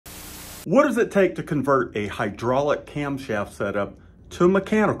What does it take to convert a hydraulic camshaft setup to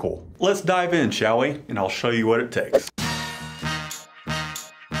mechanical? Let's dive in, shall we? And I'll show you what it takes.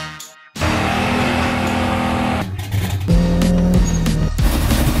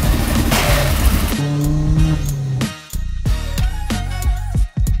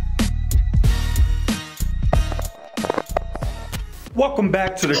 Welcome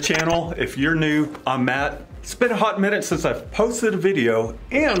back to the channel. If you're new, I'm Matt. It's been a hot minute since I've posted a video,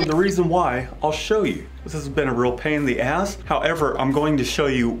 and the reason why, I'll show you. This has been a real pain in the ass. However, I'm going to show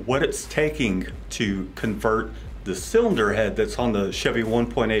you what it's taking to convert the cylinder head that's on the Chevy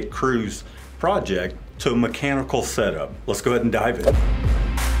 1.8 Cruze project to a mechanical setup. Let's go ahead and dive in.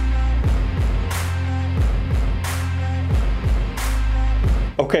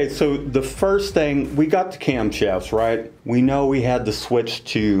 Okay, so the first thing, we got the camshafts, right? We know we had to switch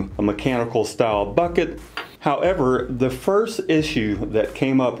to a mechanical style bucket. However, the first issue that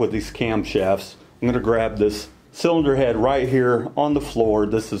came up with these camshafts, I'm gonna grab this cylinder head right here on the floor.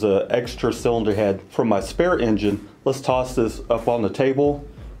 This is an extra cylinder head from my spare engine. Let's toss this up on the table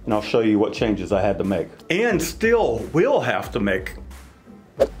and I'll show you what changes I had to make. And still will have to make.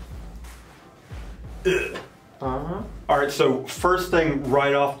 All right, so first thing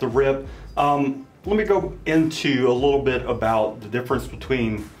right off the rip, let me go into a little bit about the difference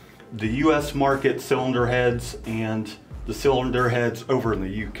between the US market cylinder heads and the cylinder heads over in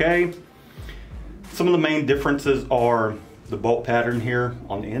the UK. Some of the main differences are the bolt pattern here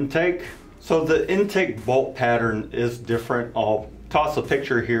on the intake. So the intake bolt pattern is different. I'll toss a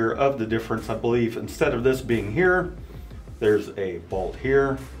picture here of the difference. I believe instead of this being here, there's a bolt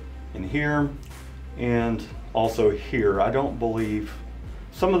here and here and also here. I don't believe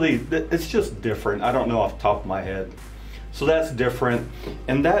some of these, it's just different. I don't know off the top of my head. So that's different.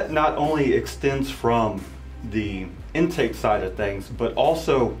 And that not only extends from the intake side of things, but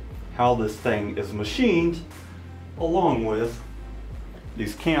also how this thing is machined along with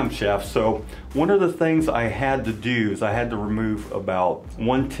these camshafts. So one of the things I had to do is I had to remove about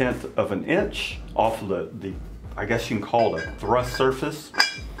 1/10 of an inch off of the I guess you can call it a thrust surface.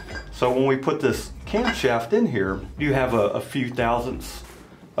 So when we put this camshaft in here, you have a few thousandths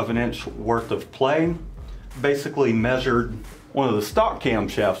of an inch worth of play. Basically measured one of the stock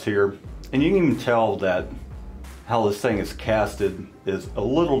camshafts here, and you can even tell that how this thing is casted is a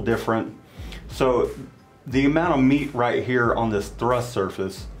little different. So the amount of meat right here on this thrust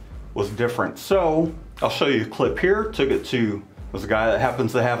surface was different. So I'll show you a clip here. Took it to this guy that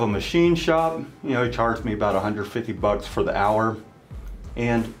happens to have a machine shop. You know, he charged me about 150 bucks for the hour,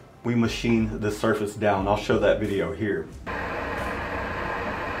 and we machined this surface down. I'll show that video here.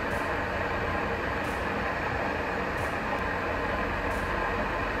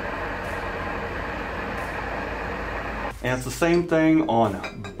 And it's the same thing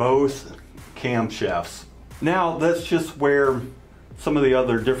on both camshafts. Now that's just where some of the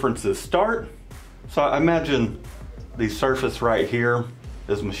other differences start. So I imagine the surface right here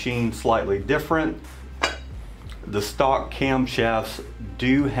is machined slightly different. The stock camshafts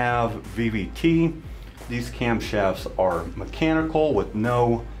do have VVT. These camshafts are mechanical with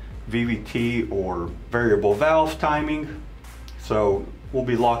no VVT or variable valve timing. So we'll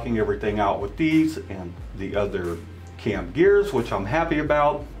be locking everything out with these and the other cam gears, which I'm happy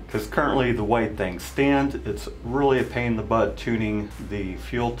about, because currently the way things stand, it's really a pain in the butt tuning the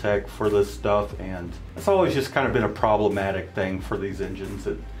fuel tech for this stuff, and it's always just kind of been a problematic thing for these engines.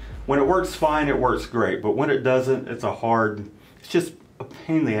 When it works fine, it works great, but when it doesn't, it's just a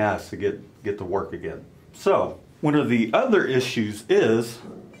pain in the ass to get to work again. So one of the other issues is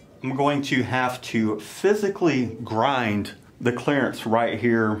I'm going to have to physically grind the clearance right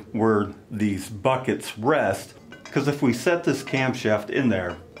here where these buckets rest, because if we set this camshaft in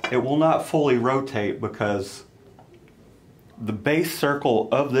there, it will not fully rotate because the base circle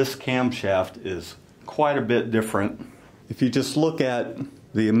of this camshaft is quite a bit different. If you just look at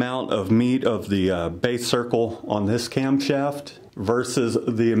the amount of meat of the base circle on this camshaft versus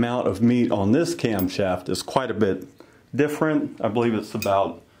the amount of meat on this camshaft is quite a bit different. I believe it's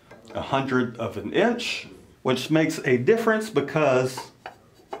about 1/100 of an inch, which makes a difference because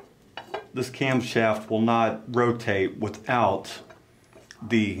this camshaft will not rotate without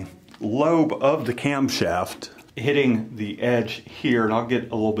the lobe of the camshaft hitting the edge here, and I'll get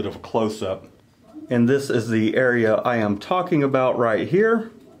a little bit of a close-up. And this is the area I am talking about right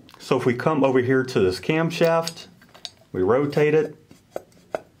here. So if we come over here to this camshaft, we rotate it,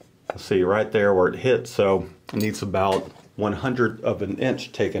 you'll see right there where it hits. So it needs about 1/100 of an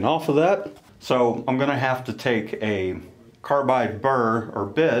inch taken off of that. So I'm gonna have to take a carbide burr or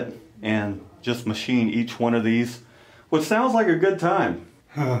bit and just machine each one of these, which sounds like a good time.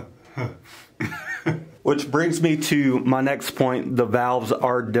 Which brings me to my next point. The valves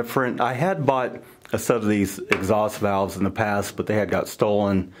are different. I had bought a set of these exhaust valves in the past, but they had got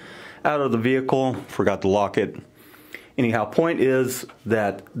stolen out of the vehicle. Forgot to lock it. Anyhow, point is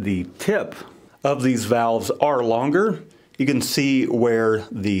that the tip of these valves are longer. You can see where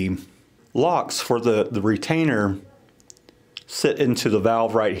the locks for the retainer sit into the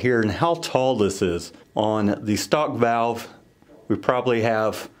valve right here, and how tall this is. On the stock valve, we probably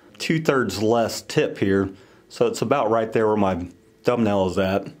have 2/3 less tip here, so it's about right there where my thumbnail is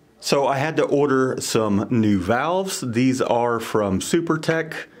at. So I had to order some new valves. These are from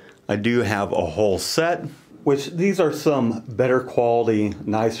SuperTech. I do have a whole set, which these are some better quality,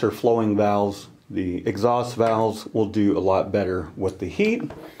 nicer flowing valves. The exhaust valves will do a lot better with the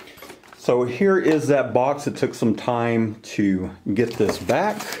heat. So here is that box. It took some time to get this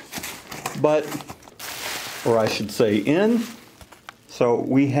back, but, or I should say in. So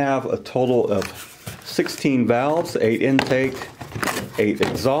we have a total of 16 valves, 8 intake, 8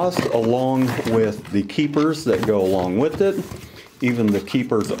 exhaust, along with the keepers that go along with it. Even the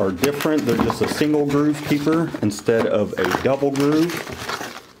keepers are different. They're just a single groove keeper instead of a double groove.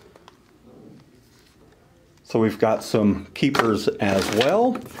 So we've got some keepers as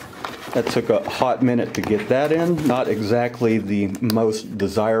well. That took a hot minute to get that in. Not exactly the most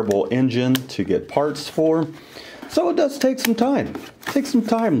desirable engine to get parts for. So it does take some time. Take some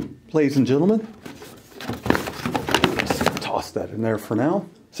time, ladies and gentlemen. Just toss that in there for now.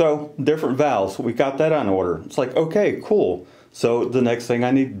 So, different valves. We got that on order. It's like, okay, cool. So the next thing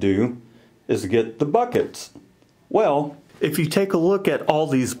I need to do is get the buckets. Well, if you take a look at all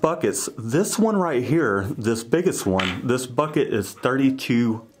these buckets, this one right here, this biggest one, this bucket is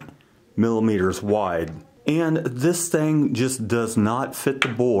 32 millimeters wide. And this thing just does not fit the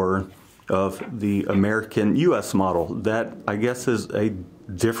bore of the American US model. That, I guess, is a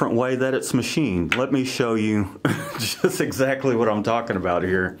different way that it's machined. Let me show you just exactly what I'm talking about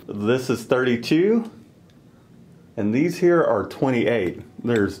here. This is 32, and these here are 28.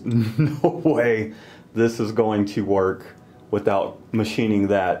 There's no way this is going to work without machining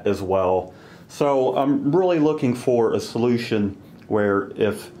that as well. So I'm really looking for a solution where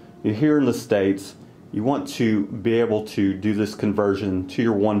if you're here in the States, you want to be able to do this conversion to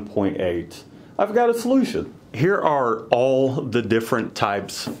your 1.8. I've got a solution. Here are all the different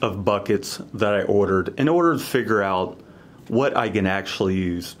types of buckets that I ordered in order to figure out what I can actually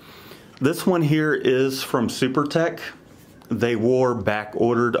use. This one here is from SuperTech. They were back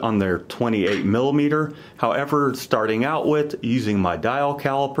ordered on their 28 millimeter. However, starting out with using my dial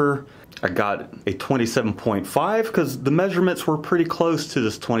caliper, I got a 27.5 because the measurements were pretty close to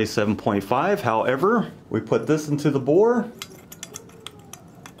this 27.5. However, we put this into the bore.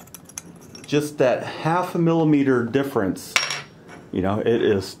 Just that 1/2 millimeter difference, you know, it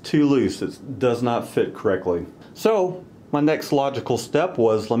is too loose. It does not fit correctly. So my next logical step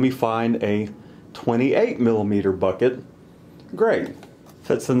was, let me find a 28 millimeter bucket. Great.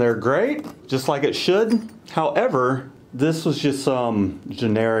 Fits in there great, just like it should. However, this was just some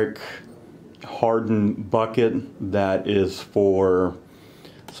generic hardened bucket that is for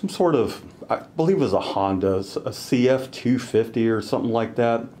some sort of, I believe it was a Honda, a CF250 or something like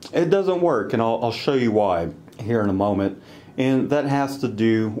that. It doesn't work, and I'll show you why here in a moment. And that has to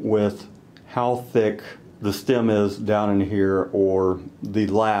do with how thick the stem is down in here, or the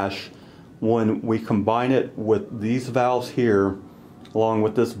lash, when we combine it with these valves here along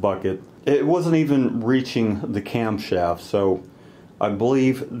with this bucket. It wasn't even reaching the camshaft, so I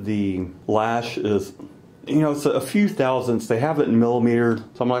believe the lash is, you know, it's a few thousandths. They have it in millimeters,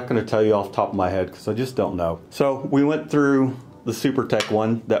 so I'm not going to tell you off the top of my head because I just don't know. So we went through the SuperTech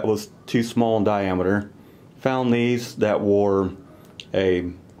one that was too small in diameter, found these that were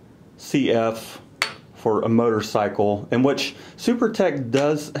a CF for a motorcycle, in which SuperTech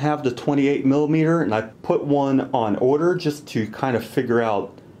does have the 28 millimeter, and I put one on order just to kind of figure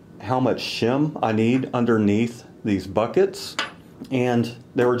out how much shim I need underneath these buckets, and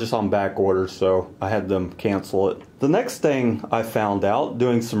they were just on back order, so I had them cancel it. The next thing I found out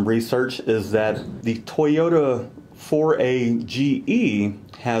doing some research is that the Toyota 4A GE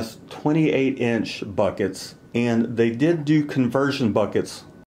has 28-inch buckets, and they did do conversion buckets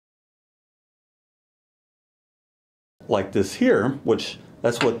like this here, which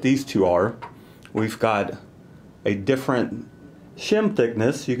that's what these two are. We've got a different shim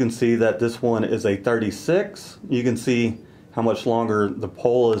thickness. You can see that this one is a 36. You can see how much longer the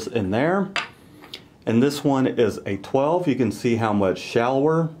pole is in there. And this one is a 12. You can see how much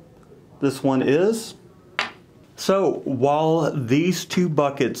shallower this one is. So while these two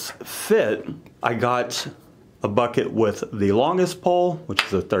buckets fit, I got a bucket with the longest pole, which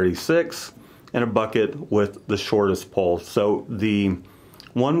is a 36, and a bucket with the shortest pole. So the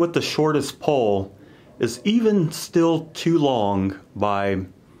one with the shortest pole is even still too long by,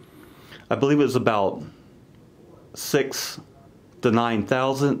 I believe it was about 6 to 9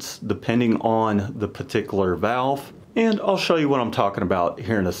 thousandths, depending on the particular valve. And I'll show you what I'm talking about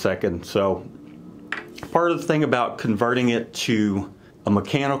here in a second. So part of the thing about converting it to a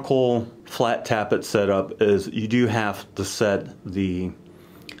mechanical flat tappet setup is you do have to set the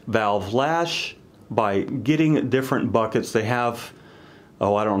valve lash by getting different buckets. They have,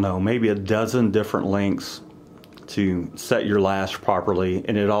 oh, I don't know, maybe a dozen different lengths to set your lash properly,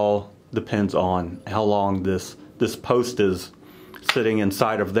 and it all depends on how long this post is sitting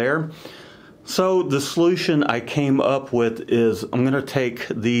inside of there. So the solution I came up with is I'm going to take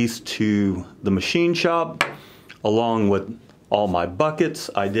these to the machine shop along with all my buckets.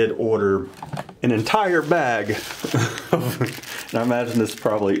 I did order an entire bag and I imagine this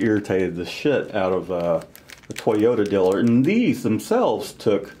probably irritated the shit out of the Toyota dealer. And these themselves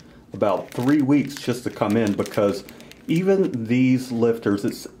took about 3 weeks just to come in, because even these lifters,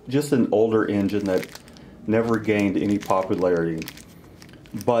 it's just an older engine that never gained any popularity.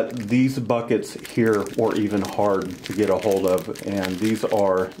 But these buckets here were even hard to get a hold of, and these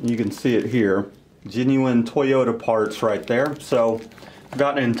are, you can see it here, genuine Toyota parts right there. So I've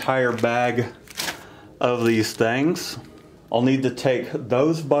got an entire bag of these things. I'll need to take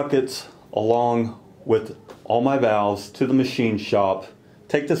those buckets along with all my valves to the machine shop,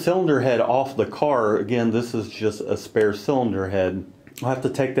 take the cylinder head off the car. Again, this is just a spare cylinder head. I'll have to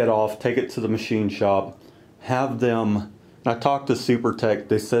take that off, take it to the machine shop, have them, I talked to SuperTech,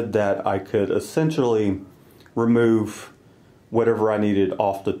 they said that I could essentially remove whatever I needed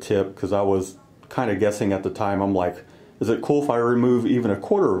off the tip, because I was kind of guessing at the time. I'm like, is it cool if I remove even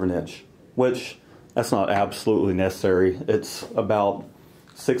 1/4 of an inch? Which, that's not absolutely necessary. It's about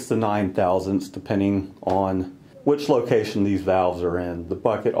 6 to 9 thousandths depending on which location these valves are in, the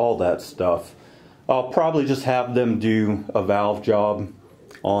bucket, all that stuff. I'll probably just have them do a valve job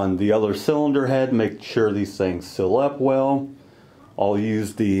on the other cylinder head, make sure these things seal up well. I'll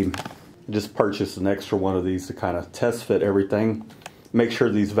use just purchased an extra one of these to kind of test fit everything. Make sure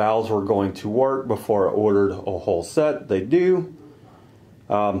these valves were going to work before I ordered a whole set. They do.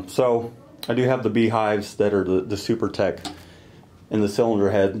 So I do have the beehives that are the SuperTech in the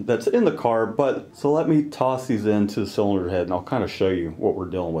cylinder head that's in the car. But so let me toss these into the cylinder head and I'll kind of show you what we're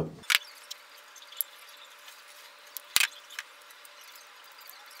dealing with.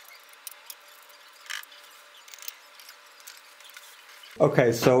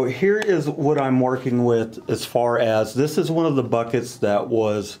 Okay, so here is what I'm working with as far as, this is one of the buckets that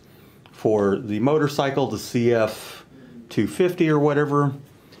was for the motorcycle, the CF 250 or whatever.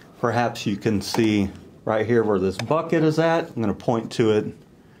 Perhaps you can see right here where this bucket is at. I'm going to point to it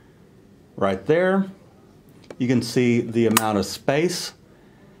right there. You can see the amount of space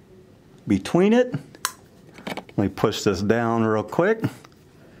between it. Let me push this down real quick.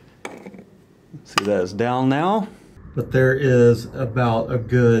 See that it's down now. But there is about a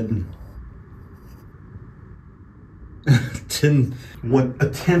good a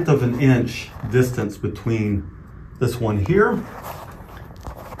tenth of an inch distance between this one here.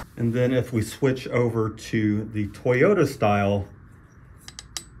 And then if we switch over to the Toyota style,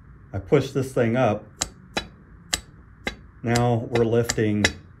 I push this thing up. Now we're lifting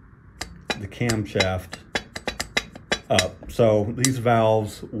the camshaft up. So these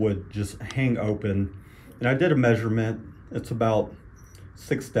valves would just hang open. And I did a measurement. It's about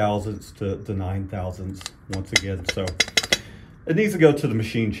 6 thousandths to 9 thousandths once again. So it needs to go to the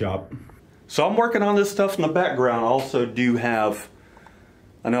machine shop. So I'm working on this stuff in the background. I also do have,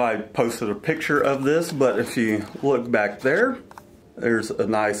 I know I posted a picture of this, but if you look back there, there's a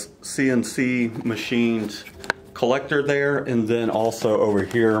nice CNC machined collector there. And then also over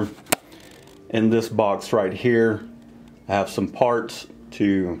here in this box right here, I have some parts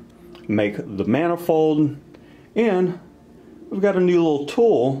to make the manifold, and we've got a new little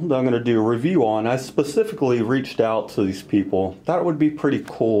tool that I'm going to do a review on. I specifically reached out to these people. Thought it would be pretty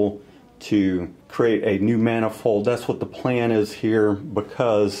cool to create a new manifold. That's what the plan is here,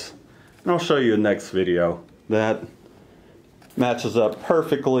 because, and I'll show you in the next video, that matches up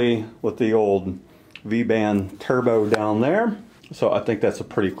perfectly with the old V-band turbo down there. So I think that's a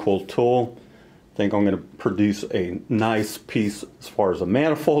pretty cool tool. I think I'm going to produce a nice piece as far as a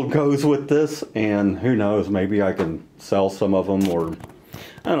manifold goes with this, and who knows, maybe I can sell some of them, or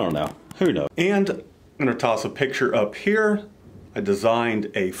I don't know, who knows. And I'm going to toss a picture up here. I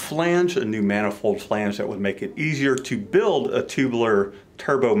designed a flange, a new manifold flange that would make it easier to build a tubular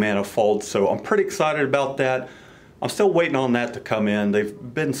turbo manifold, so I'm pretty excited about that. I'm still waiting on that to come in. They've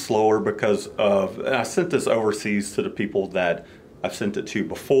been slower because of, I sent this overseas to the people that I've sent it to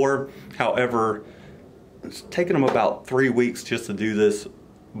before. However, it's taken them about 3 weeks just to do this.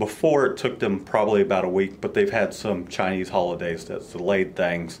 Before, it took them probably about a week, but they've had some Chinese holidays that's delayed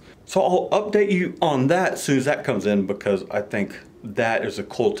things. So I'll update you on that as soon as that comes in, because I think that is a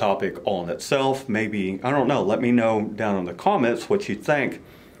cool topic all in itself. Maybe, I don't know, let me know down in the comments what you think,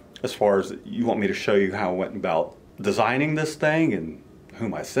 as far as you want me to show you how I went about designing this thing and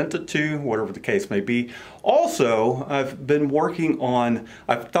whom I sent it to, whatever the case may be. Also, I've been working on,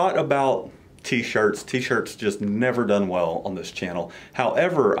 I've thought about t-shirts. T-shirts just never done well on this channel.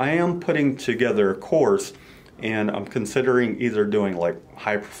 However, I am putting together a course, and I'm considering either doing like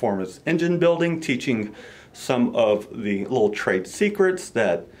high performance engine building, teaching some of the little trade secrets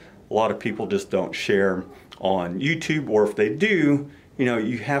that a lot of people just don't share on YouTube, or if they do, you know,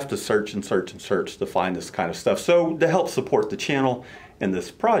 you have to search and search and search to find this kind of stuff. So to help support the channel and this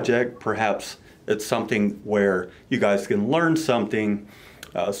project, perhaps it's something where you guys can learn something,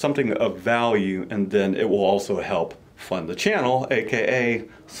 something of value, and then it will also help fund the channel, aka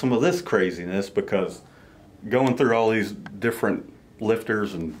some of this craziness, because going through all these different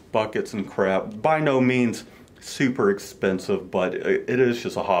lifters and buckets and crap, by no means super expensive, but it is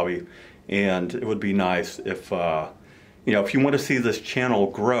just a hobby, and it would be nice if you know, if you want to see this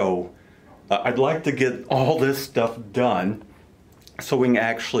channel grow, I'd like to get all this stuff done so we can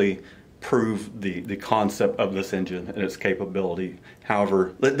actually prove the concept of this engine and its capability.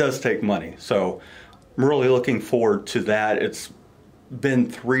 However, it does take money, so I'm really looking forward to that. It's been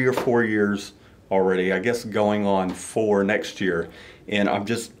 3 or 4 years already, I guess going on 4 next year, and I'm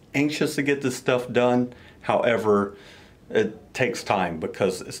just anxious to get this stuff done. However, it takes time,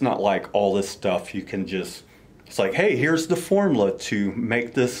 because it's not like all this stuff you can just, it's like, hey, here's the formula to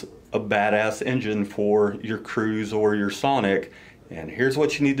make this a badass engine for your Cruze or your Sonic, and here's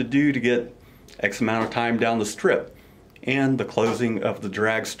what you need to do to get X amount of time down the strip. And the closing of the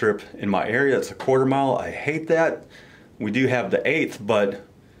drag strip in my area, it's a 1/4 mile. I hate that. We do have the 1/8, but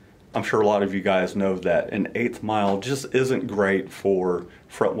I'm sure a lot of you guys know that an 1/8 mile just isn't great for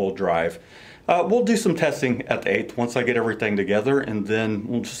front wheel drive. We'll do some testing at the 1/8 once I get everything together, and then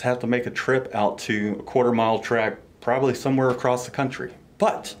we'll just have to make a trip out to a 1/4 mile track, probably somewhere across the country.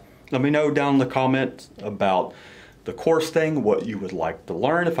 But let me know down in the comments about the course thing, what you would like to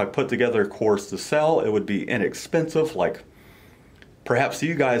learn. If I put together a course to sell, it would be inexpensive, like perhaps to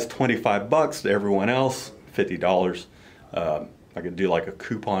you guys 25 bucks, to everyone else $50. I could do like a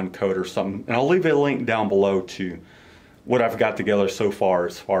coupon code or something, and I'll leave a link down below to what I've got together so far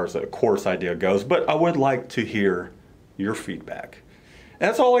as a course idea goes. But I would like to hear your feedback. And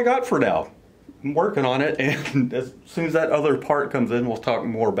that's all I got for now. I'm working on it, and as soon as that other part comes in, we'll talk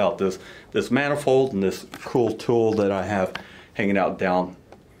more about this manifold and this cool tool that I have hanging out down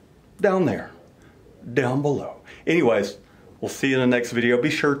there, down below. Anyways, we'll see you in the next video.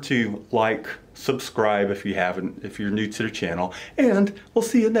 Be sure to like, subscribe if you haven't, if you're new to the channel, and we'll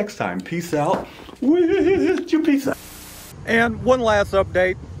see you next time. Peace out. With you, peace out. And one last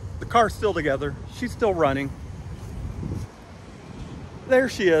update, the car's still together, she's still running. There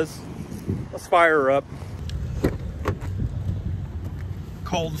she is. Let's fire her up.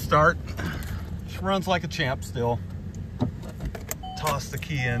 Cold start. She runs like a champ still. Toss the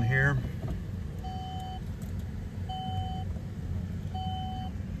key in here.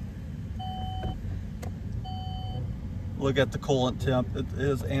 Look at the coolant temp. It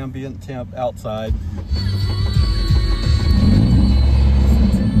is ambient temp outside.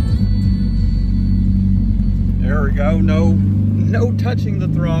 There we go. No touching the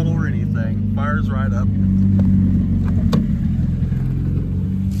throttle or anything. Fires right up.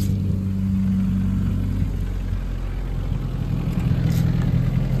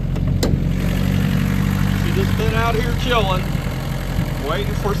 She's just been out here chilling,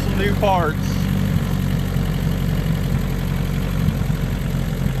 waiting for some new parts.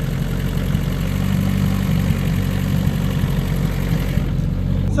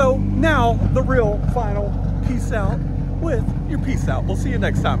 So now the real final peace out with your peace out. We'll see you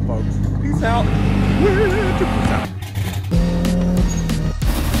next time, folks. Peace out with your peace out.